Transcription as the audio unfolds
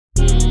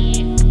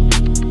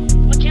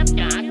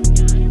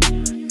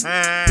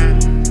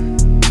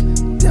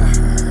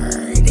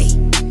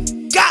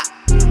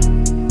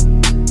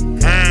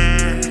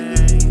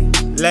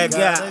Let go.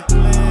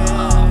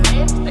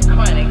 It's the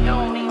chronic,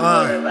 don't even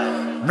worry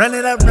about it. Run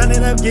it up,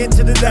 get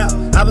to the dough.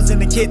 I was in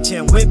the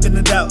kitchen, whipping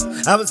the dough.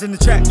 I was in the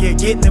track, yeah,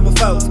 getting it with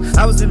foes.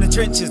 I was in the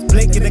trenches,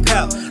 blinking the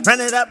cow. Run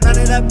it up,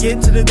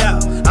 get to the dough.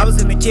 I was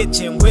in the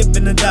kitchen,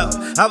 whipping the dough.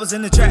 I was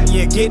in the track,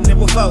 yeah, getting it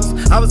with foes.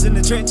 I was in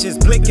the trenches,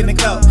 blinking the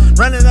cow.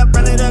 Run it up,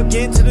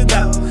 get to the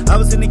dough. I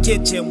was in the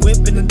kitchen,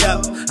 whipping the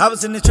dough. I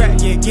was in the track,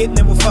 yeah, getting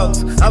it with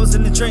foes. I was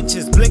in the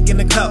trenches, blinking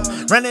the cow.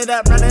 Run it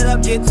up,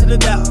 get to the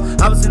dough.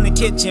 I was in the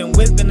kitchen,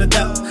 whipping the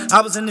dough.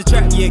 I was in the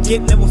track, yeah,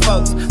 getting it with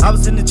foes. I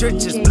was in the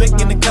trenches,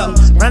 blinking the cow.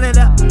 Run it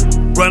up.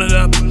 Run it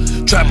up,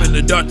 trap in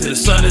the dark till the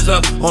sun is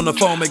up. On the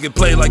phone, make it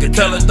play like a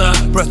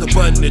telethon. Press the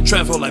button and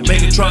transfer like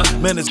Megatron.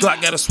 Man, this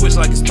Glock got a switch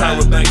like it's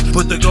Tyra Banks.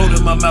 Put the gold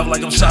in my mouth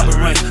like I'm shopping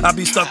ranks. I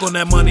be stuck on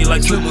that money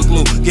like super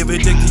glue. Give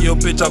it dick to your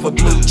bitch off a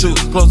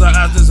Bluetooth. Close our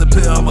eyes,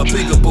 disappear, I'm a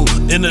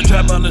peekaboo. In the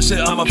trap, on the shit,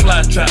 I'm a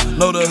fly trap.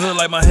 Know the hood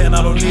like my hand,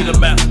 I don't need a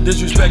map.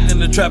 Disrespecting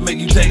the trap, make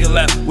you take a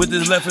lap. With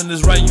this left and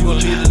this right, you gon'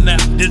 need a nap.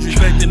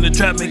 Disrespecting the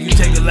trap, make you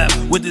take a lap.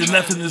 With this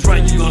left and this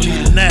right, you gon'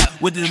 need a nap.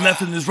 With this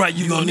left and this right,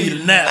 you gon' need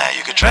a nap. Now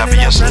you can trap for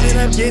yourself. Run it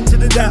up, get to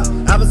the dough.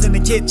 I was in the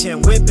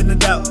kitchen, whipping the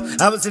dough.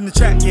 I was in the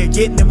track, yeah,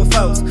 getting it with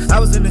foes. I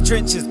was in the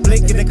trenches,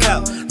 blinking the cow.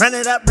 Run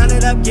it up,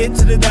 get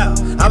to the dough.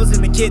 I was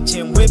in the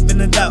kitchen, whipping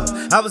the dough.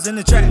 I was in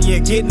the track, yeah,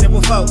 getting it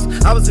with foes.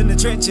 I was in the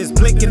trenches,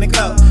 blinking the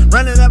cow.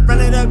 Run it up,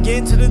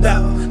 get to the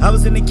dough. I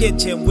was in the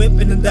kitchen,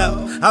 whipping the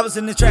dough. I was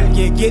in the track,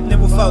 yeah, getting it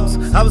with foes.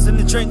 I was in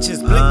the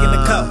trenches, blinking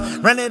the cow.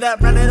 Run it up,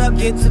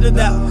 get to the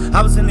dough.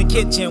 I was in the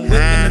kitchen,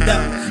 whipping the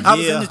dough. I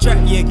was in the track,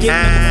 yeah, getting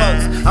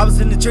it with foes. I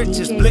was in the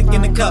trenches,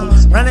 blinking the cow.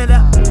 Run it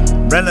up.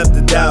 Run up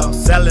the dough,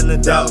 selling the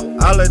dough.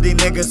 All of these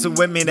niggas who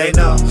with me, they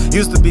know.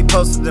 Used to be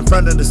posted in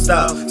front of the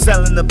stove,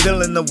 selling the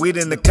bill and the weed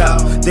in the car.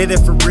 Did it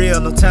for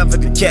real, no time for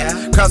the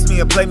cat. Cross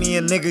me or play me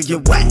a nigga,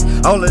 get whack.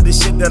 All of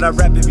this shit that I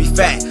rap, it be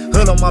fat.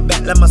 Hood on my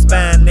back, let my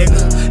spine,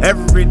 nigga.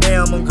 Every day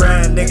I'm on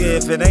grind, nigga.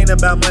 If it ain't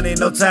about money,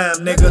 no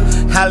time, nigga.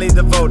 Highly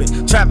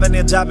devoted, trapping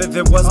their job if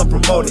it wasn't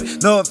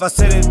promoted. Know if I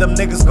said it, them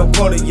niggas gon'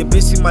 quote it. Your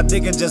bitch see my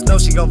dick and just know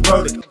she gon'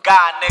 throw it.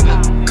 God,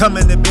 nigga.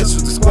 Coming in bitch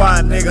with the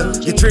squad,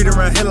 nigga. Get treated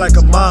around here like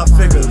a mob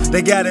figure.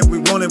 They got it, we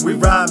want it, we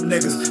rob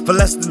niggas. For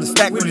less than a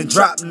stack, we done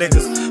drop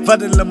niggas. For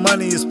the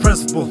money is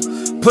principle.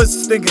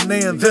 Pussy thinking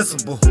they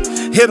invincible.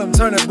 Hit them,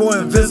 turn that boy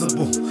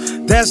invisible.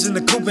 Dash in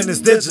the coupe and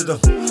it's digital.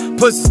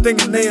 Pussy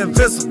thinking they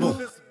invincible.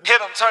 Hit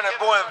him, turn that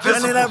boy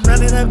invisible.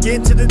 Run it up,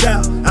 get to the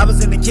dough. I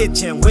was in the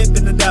kitchen,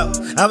 whipping the dough.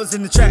 I was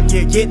in the track,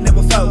 yeah, getting it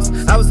with foes.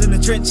 I was in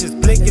the trenches,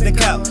 blinking the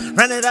cow.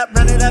 Run it up,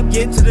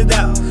 get to the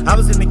dough. I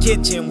was in the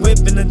kitchen,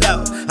 whipping the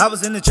dough. I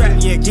was in the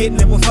track, yeah, getting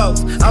it with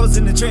foes. I was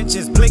in the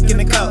trenches, blinking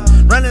the cow.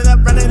 Run it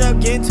up,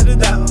 get to the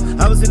dough.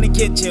 I was in the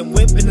kitchen,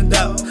 whipping the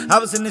dough. I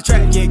was in the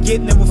track, yeah,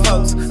 getting it with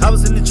foes. I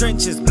was in the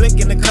trenches,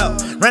 blinking the cow.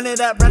 Run it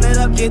up,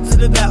 get to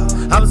the dough.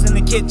 I was in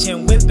the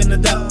kitchen, whipping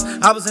the dough.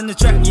 I was in the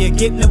track, yeah,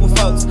 getting it with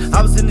foes.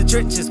 I was in the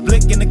trenches,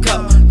 blinking the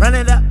cow. Run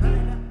it up.